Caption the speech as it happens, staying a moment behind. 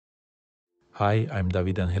Hi, I'm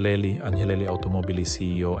Davide Angelelli, Angelelli Automobili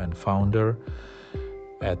CEO and founder.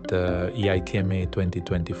 At Eicma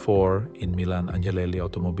 2024 in Milan, Angelelli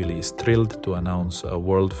Automobili is thrilled to announce a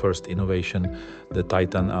world-first innovation, the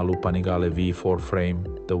Titan-Alu Panigale V4 frame,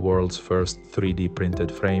 the world's first 3D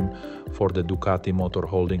printed frame for the Ducati motor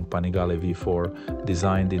holding Panigale V4,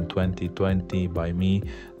 designed in 2020 by me.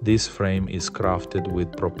 This frame is crafted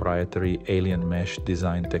with proprietary alien mesh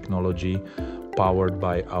design technology, powered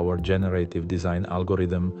by our generative design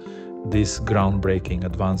algorithm. This groundbreaking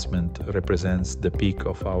advancement represents the peak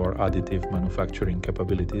of our additive manufacturing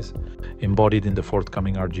capabilities, embodied in the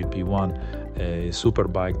forthcoming RGP1, a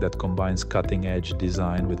superbike that combines cutting-edge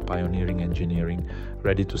design with pioneering engineering,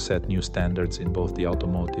 ready to set new standards in both the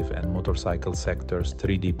automotive and motorcycle sectors'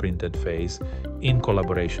 3D printed phase in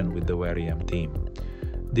collaboration with the VRM team.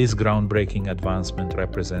 This groundbreaking advancement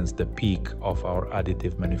represents the peak of our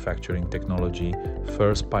additive manufacturing technology,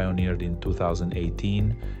 first pioneered in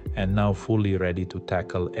 2018 and now fully ready to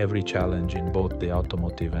tackle every challenge in both the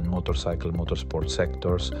automotive and motorcycle motorsport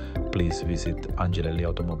sectors. Please visit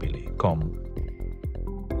angelelliautomobili.com.